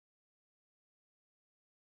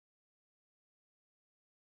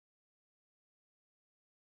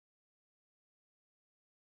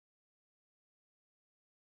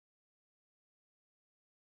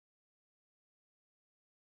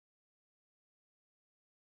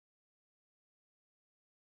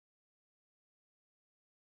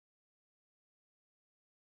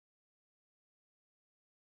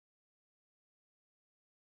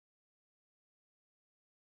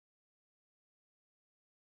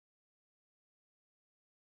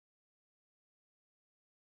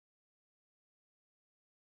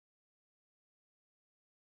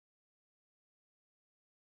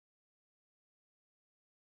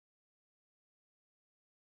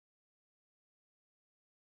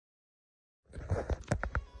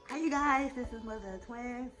Hey you guys, this is Mother of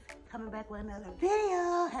Twins coming back with another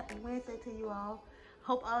video. Happy Wednesday to you all.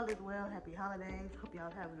 Hope all is well. Happy holidays. Hope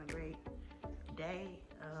y'all having a great day.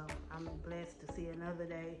 I'm blessed to see another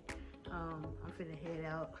day. I'm finna head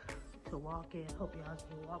out to walk in. Hope y'all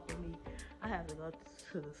can walk with me. I have to go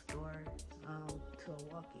to the store to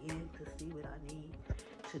walk in to see what I need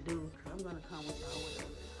to do. I'm gonna come with y'all with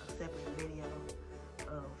a separate video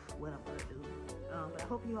of what I'm gonna do. But I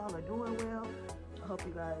hope you all are doing well. I hope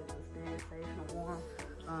you guys are staying safe and warm.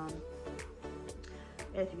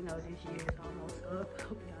 As you know, this year is almost up. I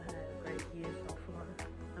hope y'all had a great year so far.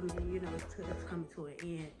 I mean, you know, it's coming to an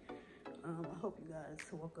end. I hope you guys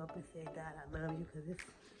woke up and said, God, I love you, because it's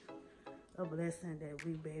a blessing that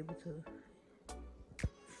we be able to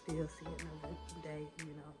still see another day,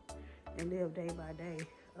 you know, and live day by day.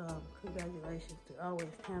 Congratulations to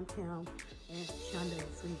always Tam Tam and Shonda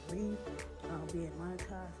and Sweet Reed being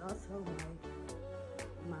monetized. Also,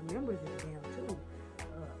 my members is down too.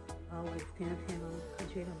 Always Tam Tam,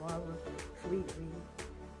 Katrina Barbara, Sweet Reed,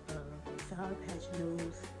 Sour Patch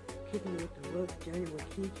News, Kicking with the Rooks, Journey with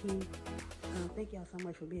Kiki. Thank y'all so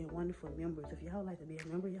much for being wonderful members. If y'all would like to be a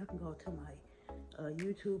member, y'all can go to my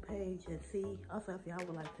YouTube page and see. Also, if y'all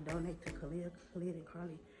would like to donate to Khalid and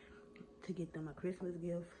Carly to get them a Christmas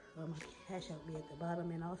gift, my cash out be at the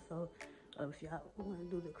bottom. And also, if y'all want to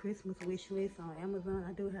do the Christmas wish list on Amazon,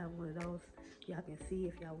 I do have one of those. Y'all can see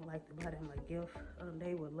if y'all would like to buy them a gift.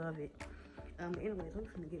 They would love it. Anyways, I'm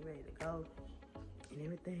just gonna get ready to go and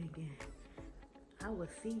everything. And I will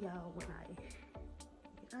see y'all when I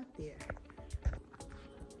get out there.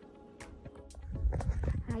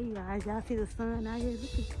 Hi you guys, y'all see the sun out here?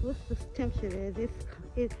 What's the temperature is?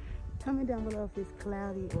 It's comment down below if it's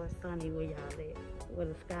cloudy or sunny where y'all at. Where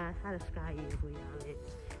the sky, how the sky is where y'all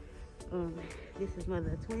at. This is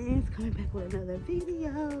Mother of Twins coming back with another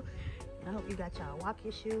video. I hope you got y'all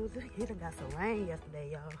walking shoes. It got some rain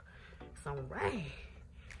yesterday, y'all. Some rain.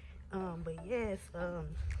 But yes, I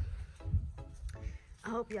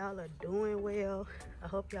hope y'all are doing well. I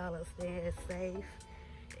hope y'all are staying safe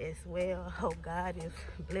as well. I hope God is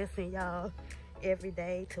blessing y'all every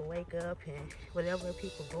day to wake up and whatever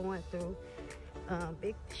people going through.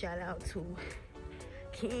 Big shout out to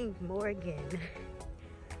King Morgan.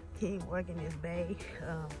 King Morgan is bae.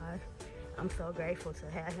 I'm so grateful to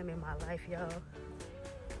have him in my life, y'all.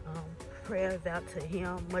 Prayers out to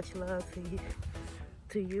him. Much love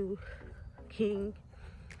to you, King.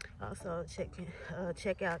 Also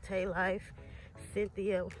check out Tay Life,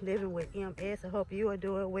 Cynthia Living with MS. I hope you are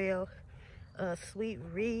doing well. Sweet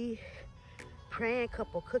Reed, Praying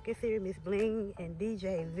Couple Cooking Series, Miss Bling and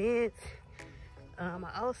DJ Vince. I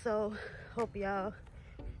also hope y'all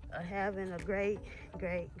are having a great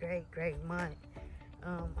month.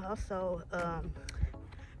 Also,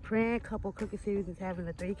 Praying Couple Cooking Series is having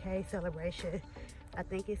a 3K celebration. I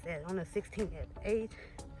think it's on the 16th at 8.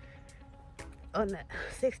 On the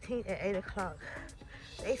 16th at 8 o'clock.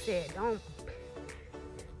 They said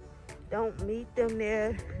don't meet them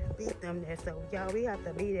there, beat them there. So y'all, we have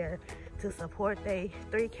to be there to support their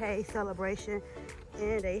 3K celebration,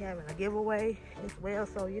 and they having a giveaway as well.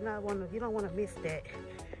 So you don't want to miss that.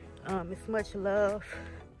 It's much love.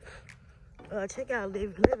 Check out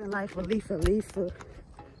Living Life with Lisa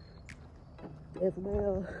as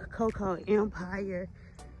well. Coco Empire.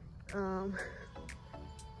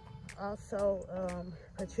 Also,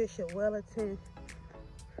 Patricia Wellington,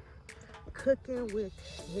 Cooking with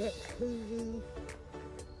Vet TV,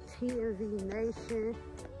 TMZ Nation,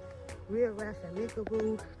 Real Rap and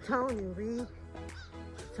Mickaboo, Tony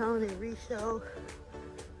Reed Show,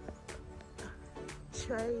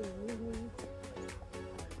 Trey and Mimi,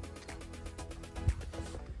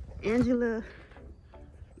 Angela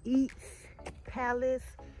Eats,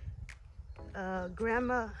 Palace,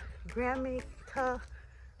 Grammy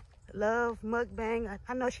Love Mukbang.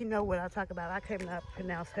 I know she know what I talk about. I cannot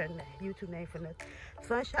pronounce her YouTube name for nothing.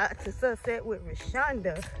 Sunshine to Sunset with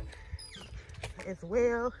Rashonda as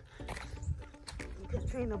well.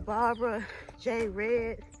 Katrina Barbara, J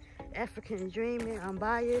Red, African Dreaming,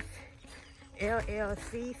 Unbiased,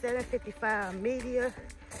 LLC, 755 Media,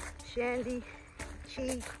 Shandy,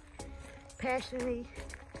 Chief, Passionately,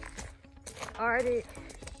 Arted.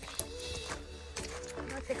 I'm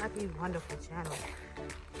gonna check out these wonderful channels.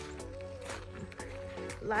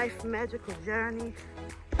 Life Magical Journey.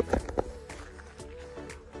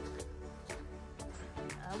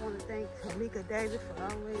 I want to thank Tamika Davis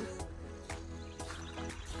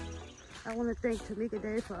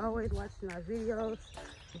for always watching our videos.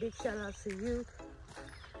 Big shout out to you.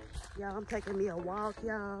 Y'all, I'm taking me a walk,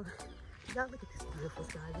 y'all. Y'all look at this beautiful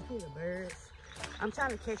sky. You hear the birds. I'm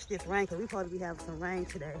trying to catch this rain because we supposed to be having some rain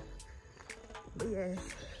today. But yes.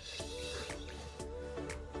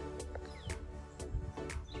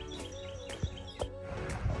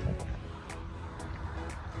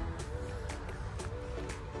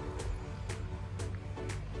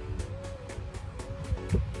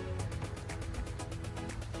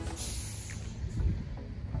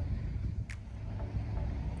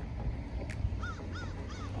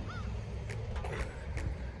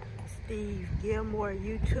 Steve Gilmore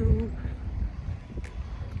YouTube.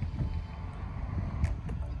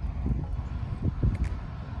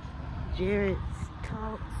 Jared's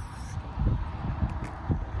Talks.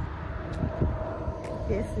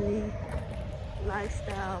 Destiny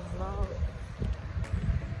Lifestyle Vlog.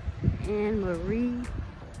 Anne Marie.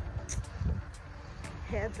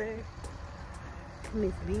 Heather.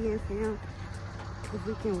 Miss B and Fam. If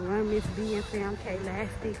we can run Miss B and Fam,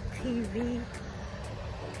 K-Lastic TV.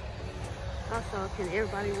 Also, can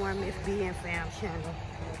everybody run Miss B and Fam channel?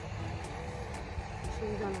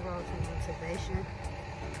 She's on the road to motivation.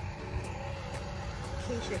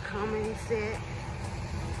 Keisha Comedy Set.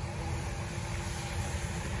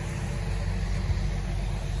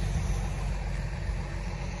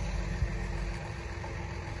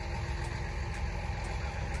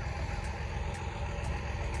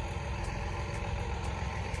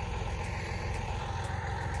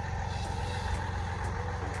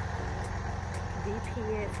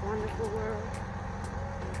 DPS Wonderful World.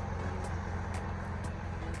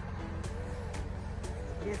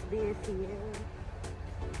 Just Being Sierra.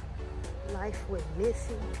 Life with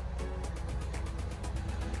Missy.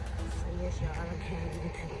 So yes, y'all, I came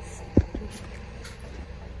into this.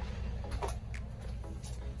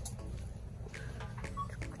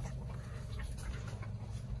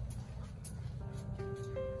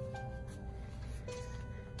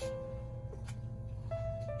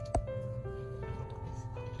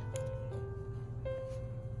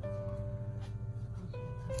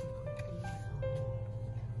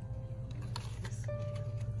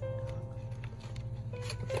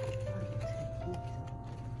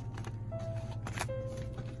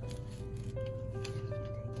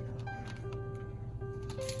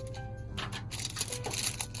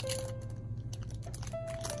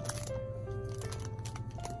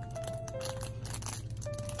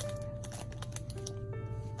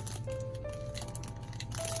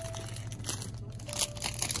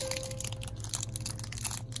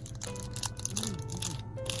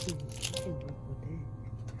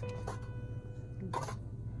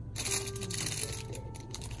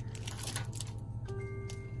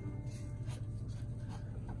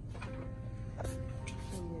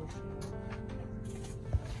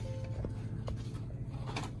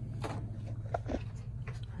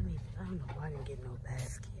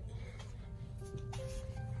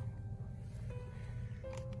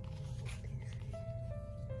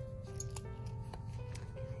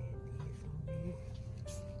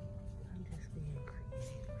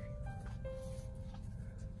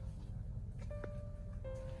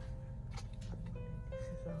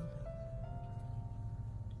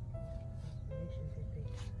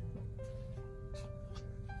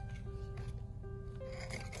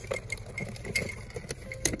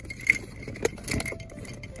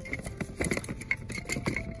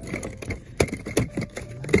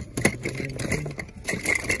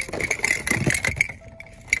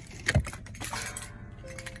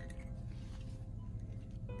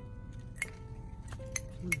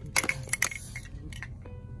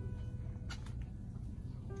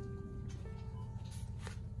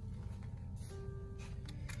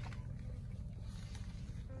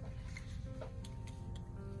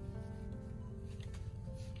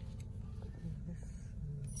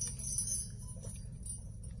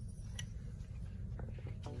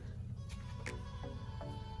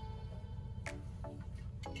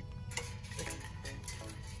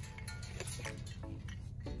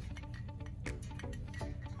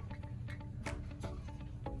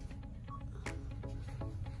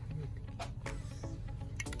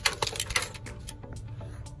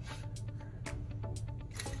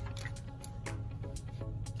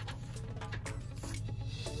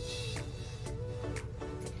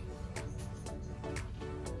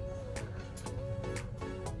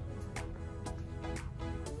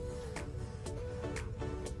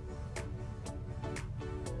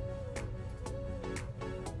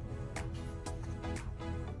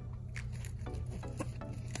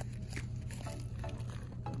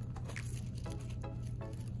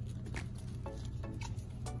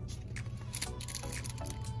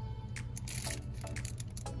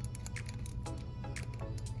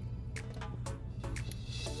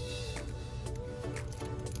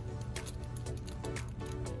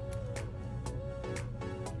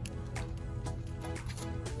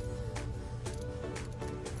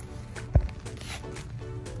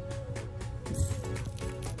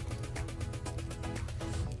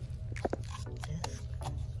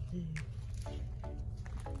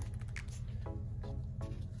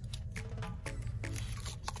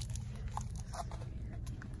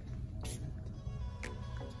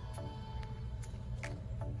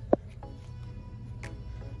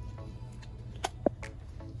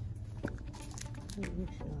 Y'all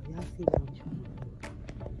see what I'm trying to do.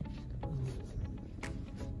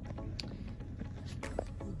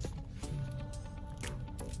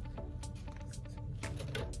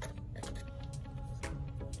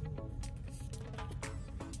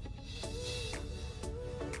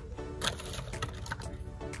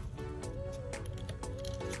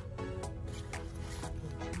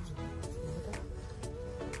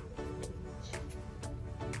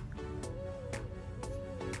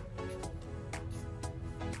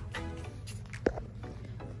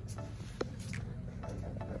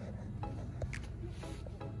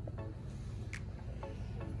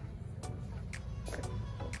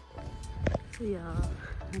 So y'all,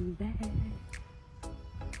 I'm back.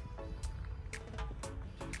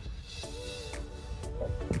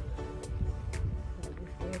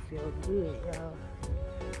 This hair feels good, y'all.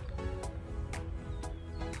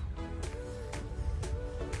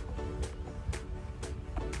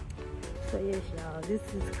 So yes, y'all, this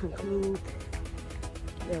is conclude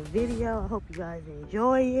the video. I hope you guys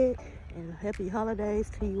enjoy it, and happy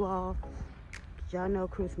holidays to you all. Y'all know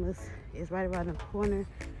Christmas is right around the corner,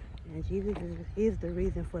 and Jesus is the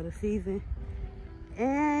reason for the season.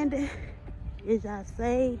 And as I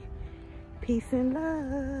say, peace and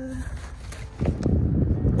love.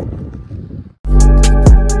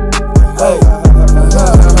 Hey,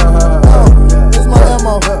 it's my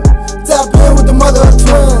ammo. Tap in with the mother of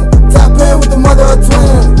twins. Tap in with the mother of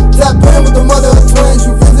twins. Tap in with the mother of twins.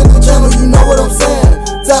 You visit the channel, you know what I'm saying.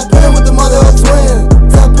 Tap in with the mother of twins.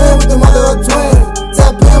 Tap in with the mother of twins.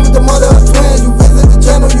 Tap in with the mother of twins. You visit the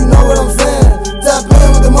channel, you know what I'm saying. Tap in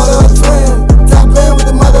with the mother of twins. Tap in with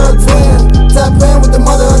the mother of twins. Tap in with the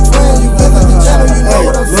mother of twins. You visit the channel, you know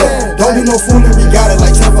what I'm saying. Don't be no foolery, got it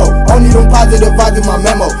like tempo. Only them positive vibes in my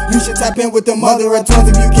memo. You should tap in with the mother of twins.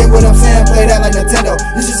 If you get what I'm saying, play that like Nintendo.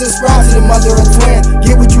 You should subscribe to the mother of twins.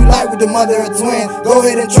 Get what you like with the mother of twins. Go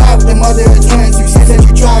ahead and try with the mother of twins. You said that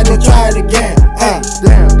you tried, then try it again.